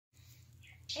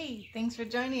Hey, thanks for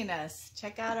joining us.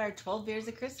 Check out our 12 Beers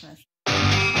of Christmas.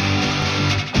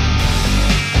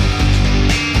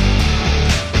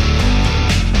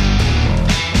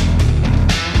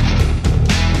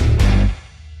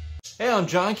 Hey, I'm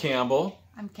John Campbell.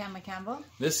 I'm Camma Campbell.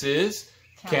 This is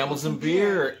Campbells and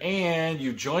Beer, and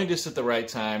you joined us at the right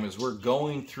time as we're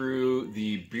going through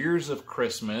the beers of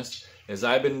Christmas. As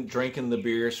I've been drinking the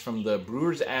beers from the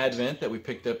Brewer's Advent that we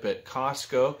picked up at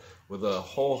Costco with a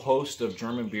whole host of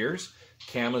German beers.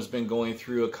 Camma's been going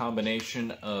through a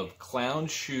combination of Clown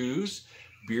Shoes,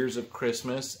 beers of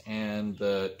Christmas, and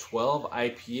the 12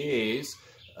 IPAs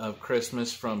of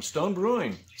Christmas from Stone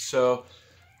Brewing. So,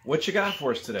 what you got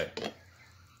for us today?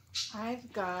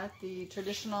 I've got the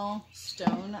traditional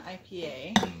Stone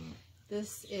IPA.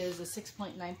 This is a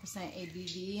 6.9%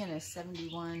 ABV and a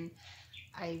 71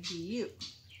 IBU.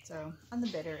 So on the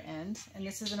bitter end. And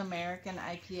this is an American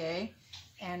IPA,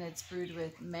 and it's brewed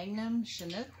with Magnum,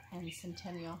 Chinook, and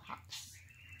Centennial hops.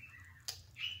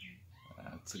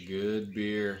 That's a good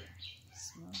beer.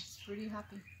 Smells pretty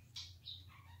hoppy.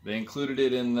 They included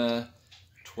it in the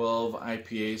 12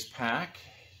 IPAs pack,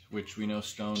 which we know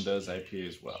Stone does IPA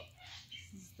as well.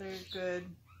 This is their good,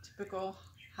 typical,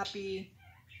 hoppy,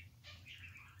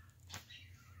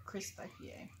 crisp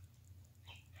IPA.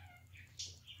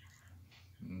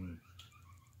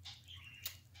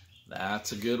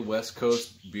 That's a good West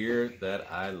Coast beer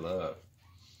that I love.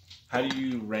 How do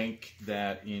you rank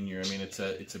that in your, I mean, it's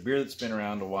a beer that's been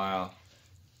around a while.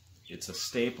 It's a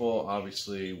staple,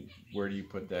 obviously. Where do you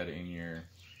put that in your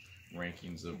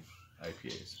rankings of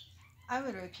IPAs? I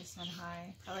would rate this one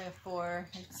high, probably a 4.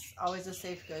 It's always a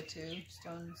safe go-to.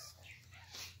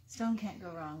 Stone can't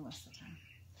go wrong most of the time.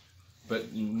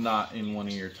 But not in one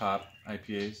of your top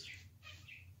IPAs?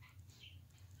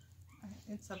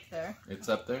 It's up there. It's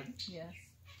up there? Yes.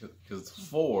 Because it's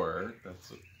 4,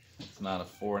 it's not a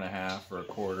 4.5 or a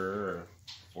quarter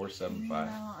or 4.75.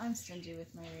 No, I'm stingy with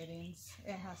my ratings.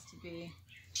 It has to be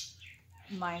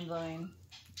mind-blowing.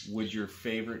 Would your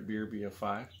favorite beer be a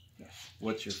 5? Yes.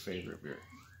 What's your favorite beer?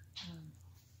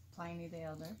 Pliny the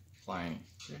Elder. Pliny.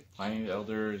 Okay. Pliny the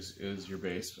Elder is your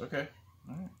base. Okay.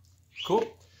 All right. Cool.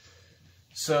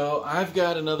 So I've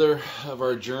got another of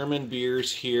our German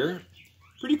beers here.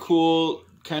 Pretty cool,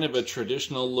 kind of a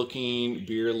traditional looking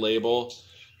beer label.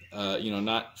 You know,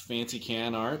 not fancy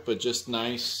can art, but just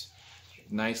nice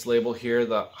label here.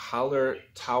 The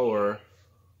Hallertauer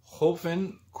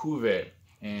Hopfen Cuvee.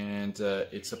 And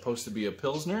it's supposed to be a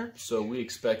Pilsner, so we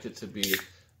expect it to be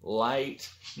light,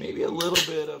 maybe a little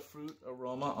bit of fruit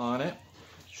aroma on it.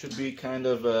 Should be kind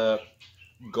of a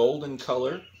golden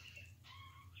color.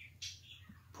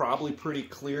 Probably pretty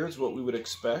clear is what we would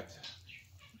expect.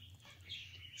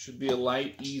 Should be a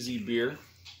light, easy beer.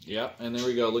 Yep, and there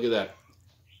we go. Look at that.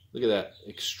 Look at that.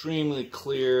 Extremely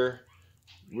clear,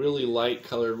 really light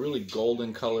color, really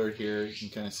golden colored here. You can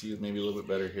kind of see it maybe a little bit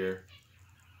better here.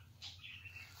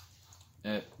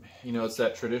 And, you know, it's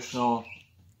that traditional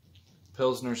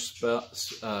Pilsner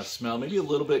smell, maybe a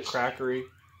little bit crackery.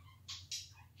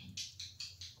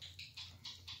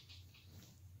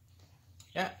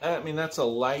 Yeah, I mean, that's a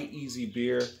light, easy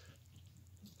beer.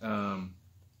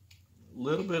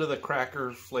 Little bit of the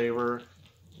cracker flavor.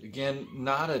 Again,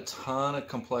 not a ton of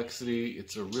complexity.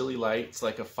 It's a really light, it's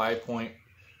like a 5.1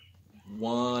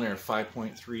 or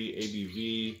 5.3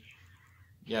 ABV.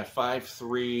 Yeah,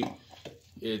 5.3.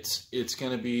 It's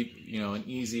going to be, you know, an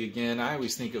easy, again, I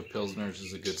always think of Pilsners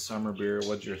as a good summer beer.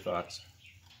 What's your thoughts?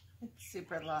 It's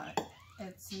super light.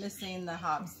 It's missing the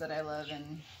hops that I love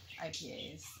in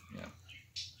IPAs. Yeah.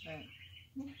 But,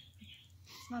 yeah,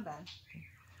 it's not bad.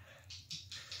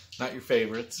 Not your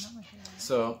favorites. Not my favorite.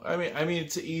 So, I mean,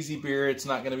 it's an easy beer. It's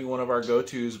not going to be one of our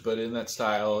go-tos, but in that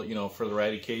style, you know, for the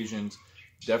right occasions,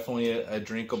 definitely a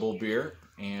drinkable beer.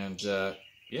 And,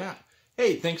 yeah.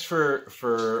 Hey, thanks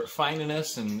for finding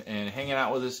us and hanging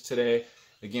out with us today.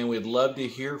 Again, we'd love to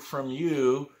hear from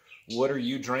you. What are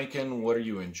you drinking? What are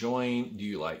you enjoying? Do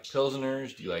you like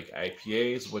Pilsners? Do you like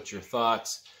IPAs? What's your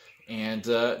thoughts? And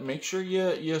make sure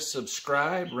you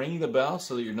subscribe, ring the bell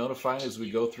so that you're notified as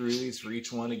we go through these for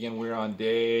each one. Again, we're on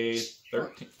day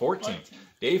 14.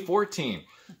 Day 14.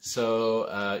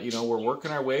 So, you know, we're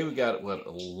working our way. We got, what,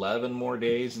 11 more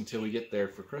days until we get there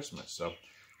for Christmas. So,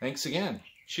 thanks again.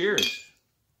 Cheers.